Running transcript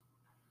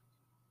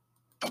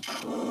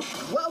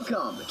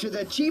Welcome to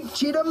the Cheap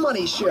Cheetah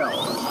Money Show,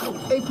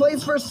 a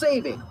place for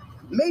saving,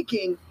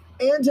 making,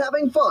 and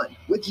having fun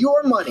with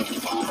your money.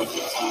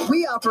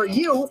 We offer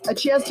you a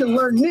chance to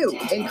learn new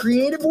and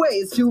creative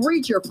ways to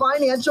reach your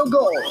financial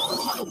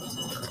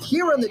goals.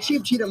 Here on the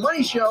Cheap Cheetah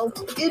Money Show,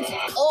 it's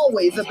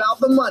always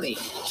about the money.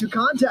 To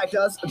contact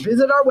us,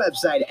 visit our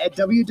website at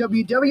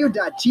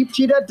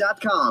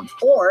www.cheapcheetah.com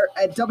or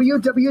at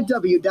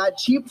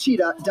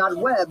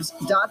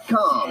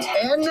www.cheapcheetah.webs.com.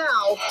 And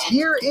now,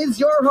 here is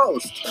your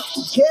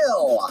host,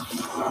 Gil.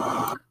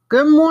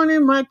 Good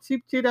morning, my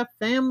Cheap Cheetah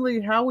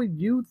family. How are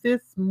you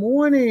this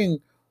morning?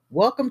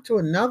 Welcome to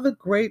another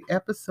great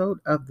episode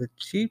of the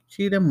Cheap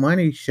Cheetah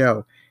Money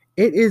Show.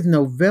 It is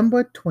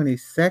November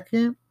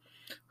 22nd.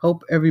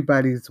 Hope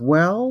everybody's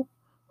well.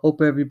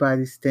 Hope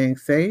everybody's staying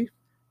safe.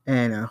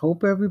 And I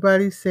hope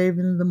everybody's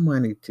saving the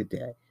money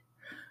today.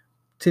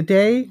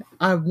 Today,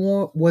 I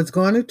was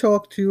going to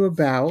talk to you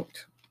about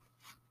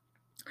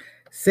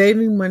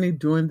saving money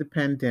during the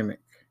pandemic.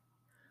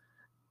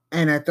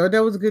 And I thought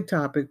that was a good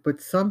topic,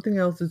 but something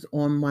else is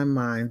on my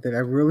mind that I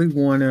really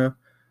want to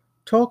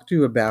talk to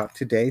you about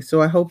today.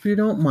 So I hope you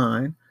don't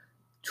mind.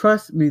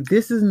 Trust me,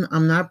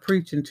 I'm not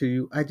preaching to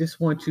you. I just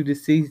want you to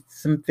see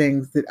some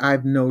things that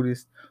I've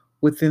noticed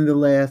within the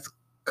last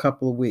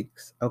couple of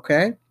weeks,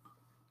 okay?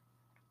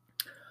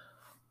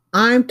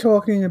 I'm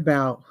talking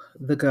about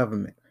the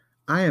government.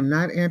 I am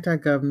not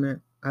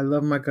anti-government. I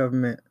love my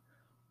government.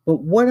 But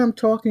what I'm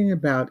talking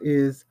about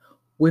is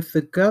with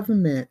the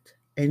government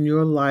and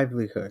your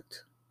livelihood.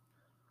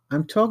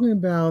 I'm talking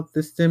about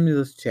the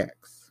stimulus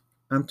checks.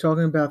 I'm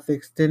talking about the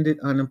extended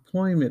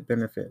unemployment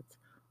benefits.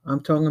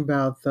 I'm talking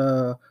about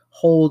the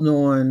hold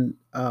on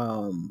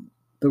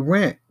the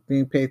rent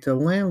being paid to the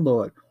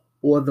landlord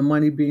or the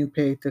money being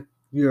paid to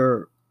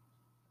your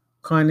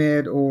Con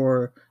Ed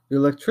or your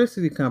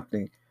electricity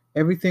company.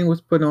 Everything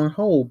was put on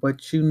hold,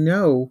 but you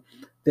know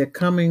that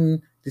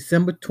coming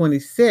December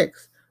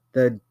 26th,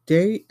 the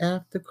day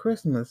after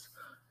Christmas,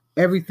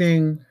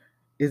 everything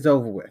is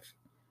over with.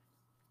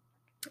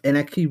 And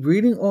I keep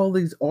reading all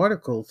these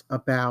articles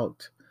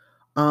about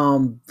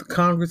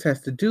Congress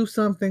has to do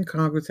something.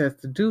 Congress has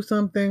to do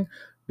something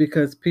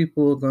because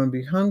people are going to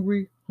be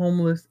hungry,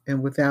 homeless,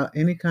 and without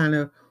any kind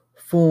of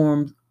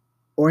forms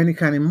or any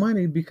kind of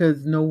money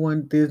because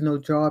there's no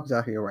jobs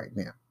out here right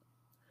now.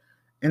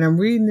 And I'm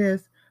reading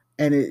this,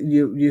 and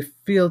you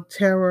feel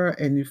terror,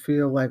 and you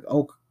feel like,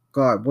 oh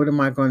God, what am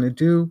I going to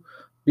do?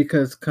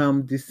 Because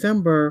come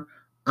December,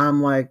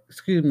 I'm like,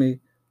 excuse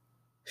me,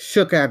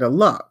 shook out of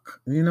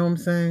luck. You know what I'm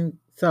saying?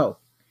 So,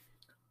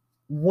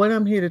 what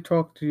I'm here to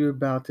talk to you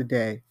about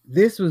today,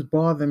 this was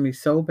bothering me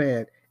so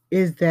bad,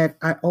 is that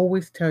I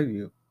always tell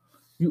you,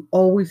 you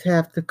always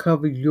have to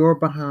cover your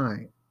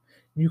behind.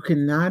 You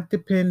cannot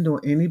depend on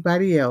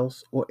anybody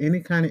else or any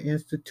kind of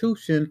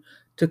institution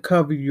to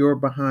cover your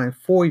behind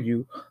for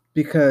you,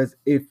 because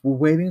if we're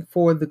waiting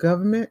for the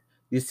government,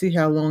 you see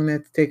how long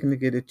that's taken to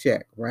get a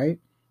check, right?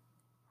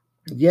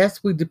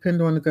 Yes, we depend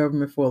on the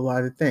government for a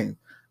lot of things.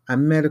 Our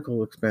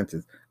medical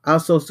expenses, our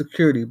Social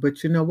Security,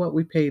 but you know what?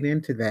 We paid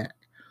into that.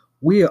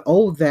 We are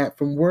owed that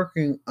from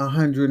working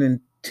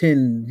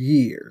 110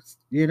 years.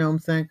 You know what I'm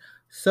saying?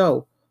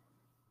 So,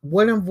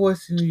 what I'm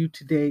voicing to you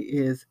today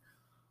is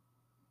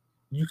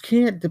you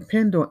can't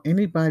depend on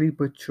anybody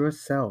but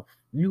yourself.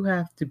 You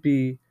have to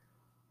be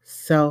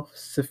self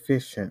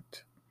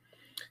sufficient.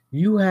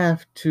 You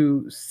have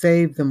to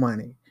save the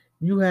money.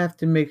 You have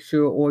to make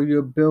sure all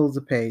your bills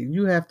are paid.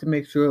 You have to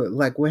make sure,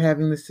 like we're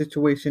having this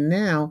situation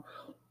now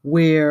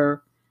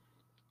where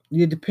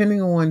you're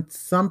depending on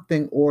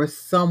something or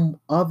some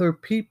other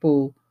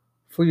people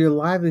for your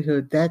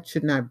livelihood. That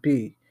should not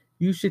be.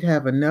 You should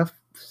have enough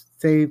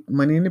saved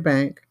money in the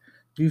bank.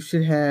 You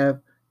should have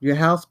your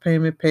house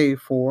payment paid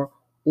for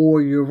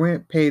or your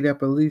rent paid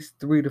up at least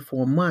 3 to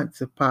 4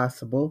 months if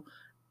possible.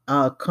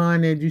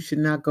 Con Ed, you should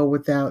not go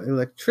without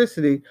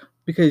electricity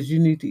because you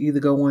need to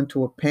either go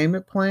onto a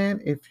payment plan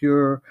if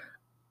your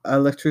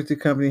electricity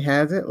company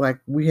has it, like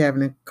we have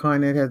in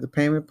Con Ed has a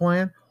payment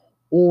plan,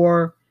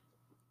 or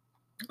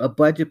a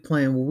budget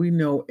plan where we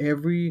know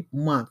every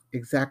month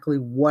exactly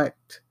what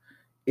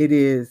it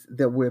is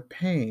that we're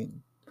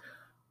paying.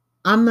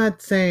 I'm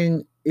not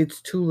saying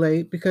it's too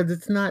late because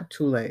it's not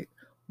too late.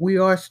 We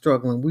are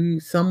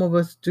struggling. Some of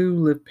us do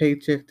live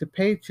paycheck to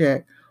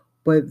paycheck,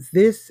 but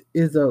this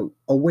is a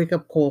wake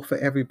up call for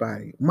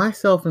everybody,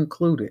 myself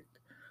included.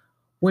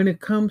 When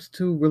it comes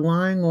to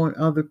relying on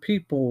other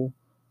people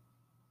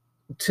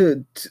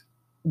to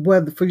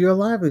whether for your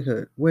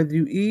livelihood, whether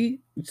you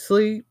eat,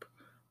 sleep,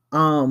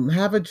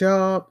 have a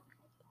job,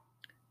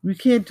 we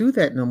can't do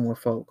that no more,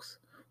 folks.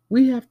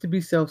 We have to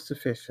be self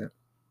sufficient.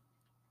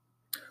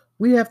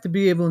 We have to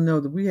be able to know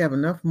that we have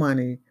enough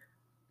money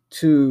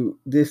to,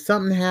 if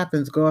something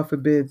happens, God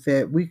forbid,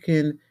 that we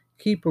can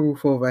keep a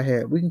roof over our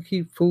head. We can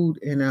keep food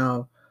in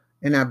our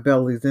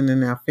bellies and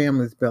in our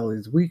families'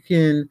 bellies. We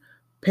can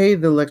pay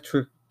the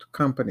electric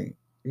company,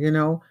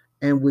 and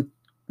with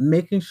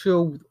making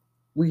sure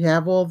we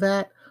have all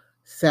that,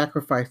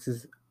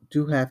 sacrifices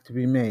do have to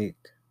be made.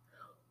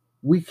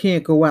 We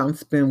can't go out and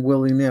spend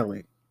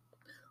willy-nilly.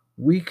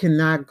 We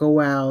cannot go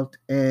out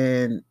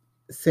and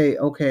say,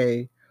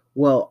 okay,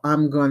 well,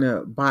 I'm going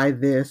to buy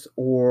this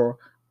or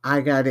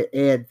I got to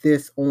add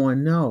this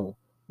on. No,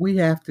 we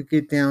have to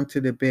get down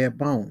to the bare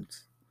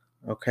bones.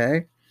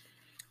 Okay.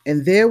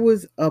 And there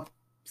was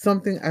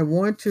something I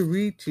want to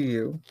read to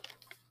you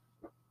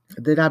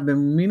that I've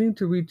been meaning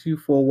to read to you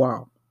for a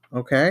while.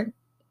 Okay.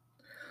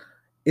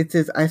 It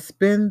says, I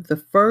spend the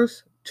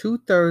first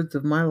 2/3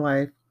 of my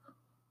life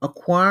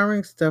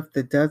acquiring stuff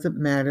that doesn't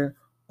matter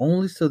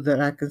only so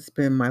that I can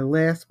spend my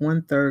last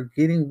 1/3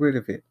 getting rid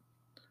of it.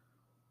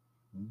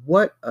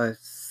 What a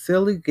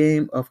silly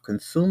game of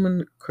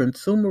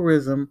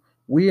consumerism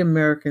we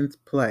Americans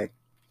play.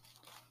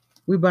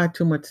 We buy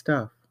too much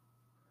stuff.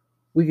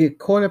 We get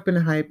caught up in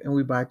the hype and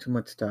we buy too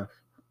much stuff.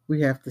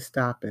 We have to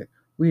stop it.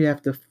 We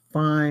have to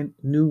find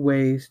new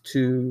ways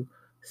to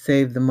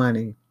save the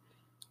money,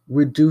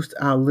 reduce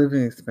our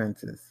living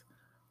expenses.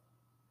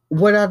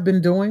 What I've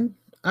been doing,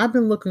 I've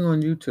been looking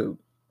on YouTube.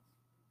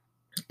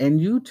 And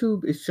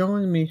YouTube is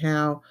showing me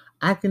how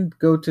I can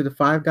go to the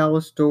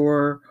 $5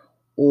 store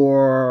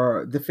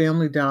or the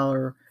Family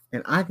Dollar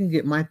and I can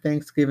get my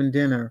Thanksgiving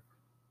dinner,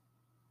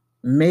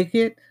 make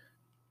it,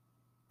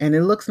 and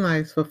it looks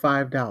nice for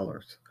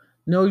 $5.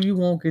 No, you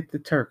won't get the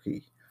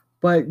turkey,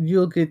 but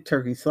you'll get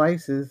turkey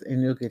slices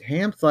and you'll get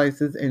ham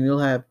slices and you'll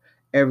have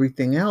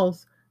everything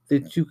else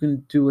that you can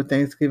do a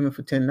Thanksgiving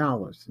for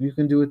 $10. You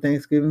can do a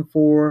Thanksgiving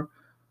for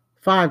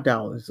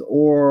 $5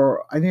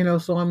 or,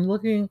 so I'm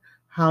looking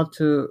how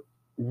to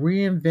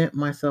reinvent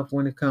myself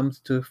when it comes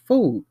to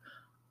food.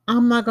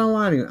 I'm not going to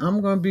lie to you.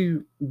 I'm going to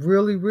be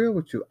really real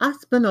with you. I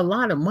spend a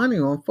lot of money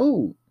on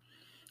food.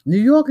 New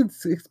York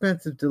is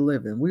expensive to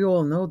live in. We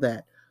all know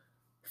that.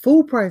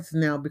 Food prices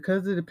now,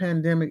 because of the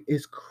pandemic,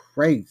 is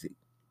crazy.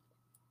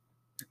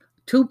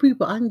 Two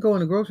people, I can go in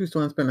the grocery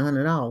store and spend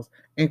 $100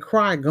 and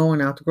cry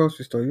going out the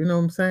grocery store. You know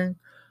what I'm saying?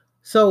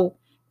 So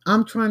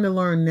I'm trying to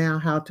learn now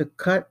how to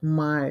cut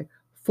my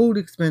food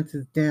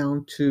expenses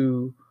down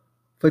to,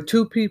 for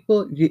two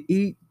people, you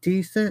eat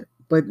decent,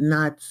 but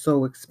not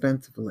so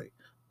expensively.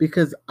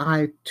 Because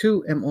I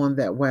too am on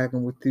that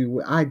wagon with you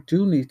where I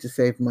do need to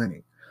save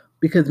money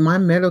because my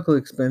medical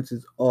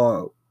expenses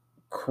are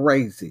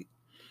crazy.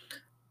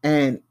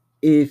 And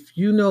if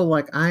you know,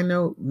 like I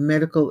know,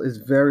 medical is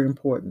very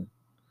important.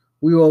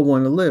 We all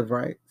want to live,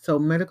 right? So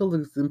medical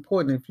is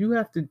important. If you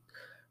have to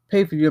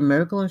pay for your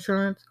medical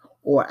insurance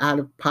or out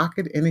of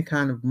pocket any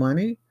kind of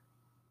money,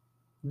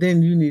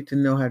 then you need to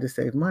know how to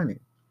save money.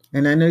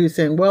 And I know you're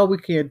saying, well, we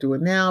can't do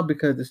it now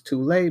because it's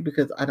too late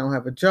because I don't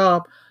have a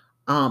job.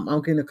 I'm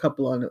getting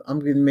I'm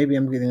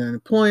getting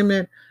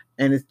unemployment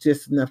and it's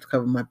just enough to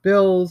cover my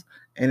bills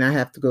and I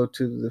have to go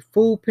to the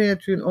food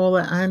pantry and all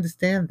that. I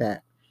understand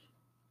that.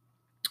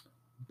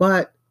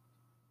 But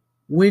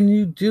when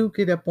you do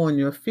get up on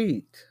your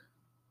feet,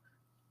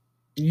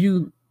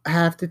 you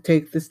have to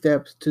take the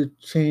steps to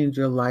change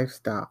your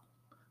lifestyle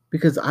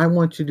because I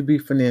want you to be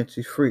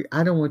financially free.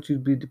 I don't want you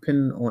to be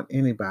dependent on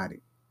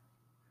anybody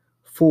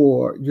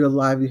for your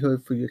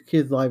livelihood, for your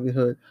kids'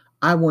 livelihood.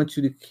 I want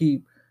you to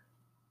keep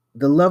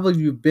the level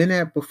you've been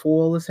at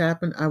before all this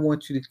happened. I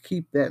want you to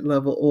keep that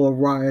level or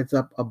rise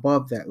up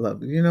above that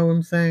level. You know what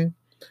I'm saying?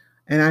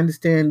 And I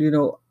understand,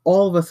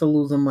 all of us are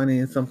losing money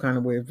in some kind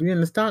of way. If you're in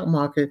the stock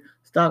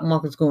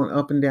market's going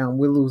up and down,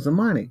 we're losing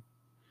money.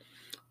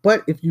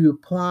 But if you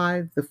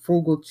apply the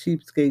frugal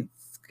cheapskate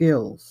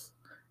skills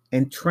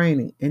and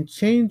training and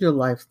change your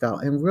lifestyle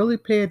and really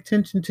pay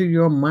attention to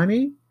your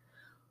money,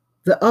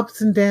 the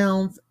ups and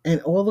downs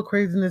and all the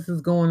craziness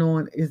is going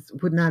on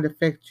would not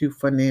affect you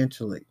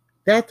financially.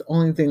 That's the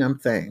only thing I'm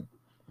saying.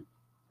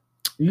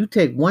 You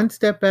take one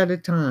step at a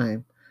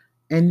time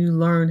and you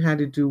learn how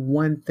to do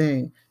one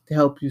thing to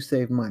help you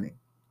save money.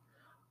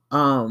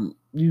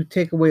 You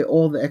take away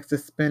all the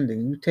excess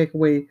spending. You take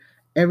away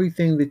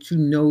everything that you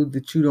know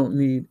that you don't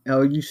need,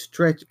 or you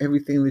stretch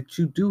everything that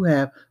you do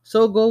have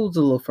so it goes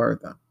a little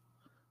further.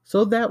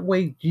 So that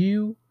way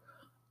you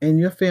and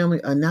your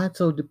family are not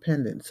so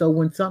dependent. So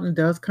when something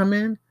does come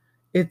in,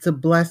 it's a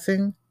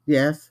blessing,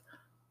 yes,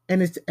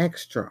 and it's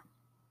extra.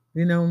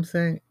 You know what I'm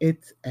saying?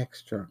 It's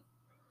extra.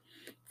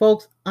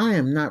 Folks, I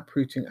am not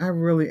preaching. I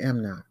really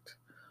am not.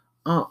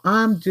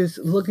 I'm just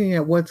looking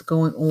at what's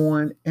going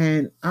on,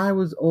 and I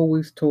was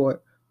always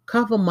taught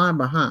cover my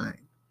behind.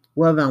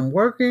 Whether I'm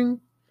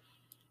working,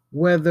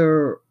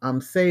 whether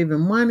I'm saving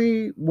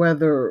money,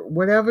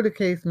 whatever the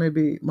case may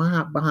be,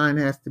 my behind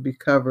has to be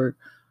covered.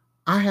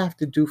 I have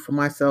to do for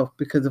myself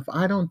because if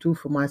I don't do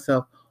for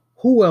myself,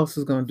 who else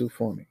is going to do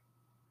for me?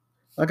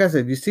 Like I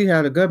said, you see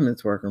how the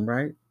government's working,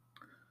 right?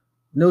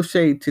 No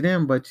shade to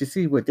them, but you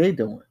see what they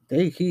doing.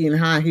 They he and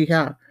high.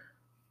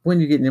 When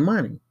you getting your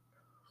money?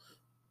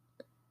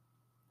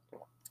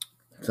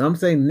 Some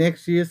say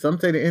next year, some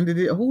say the end of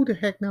the year. Who the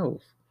heck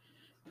knows?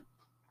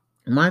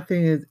 My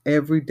thing is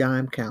every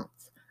dime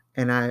counts.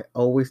 And I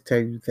always tell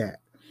you that.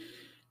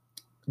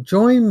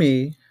 Join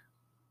me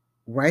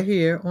right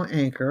here on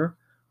Anchor.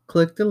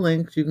 Click the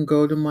links. You can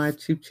go to my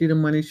Cheap Cheetah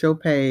Money Show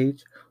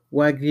page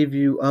where I give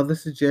you other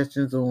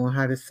suggestions on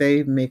how to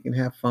save, make, and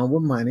have fun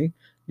with money.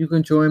 You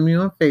can join me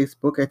on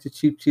Facebook at the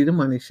Cheap Cheetah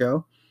Money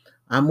Show.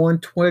 I'm on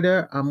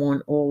Twitter. I'm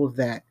on all of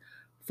that.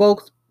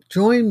 Folks,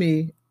 join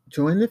me,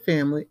 join the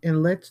family,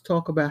 and let's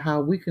talk about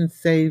how we can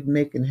save,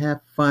 make, and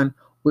have fun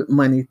with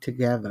money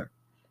together.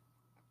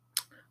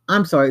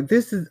 I'm sorry,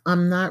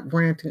 I'm not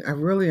ranting. I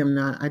really am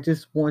not. I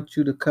just want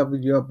you to cover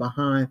your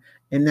behind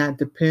and not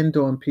depend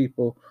on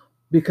people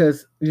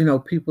because,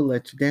 people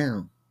let you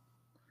down.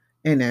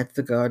 And that's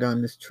the God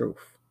honest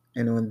truth.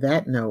 And on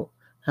that note,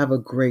 have a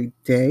great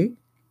day.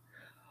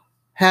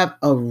 Have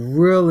a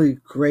really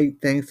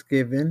great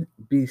Thanksgiving.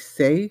 Be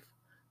safe.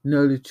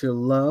 Know that you're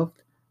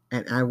loved.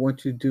 And I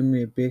want you to do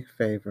me a big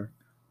favor.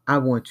 I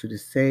want you to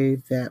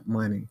save that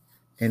money.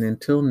 And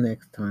until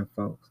next time,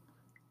 folks,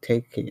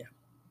 take care.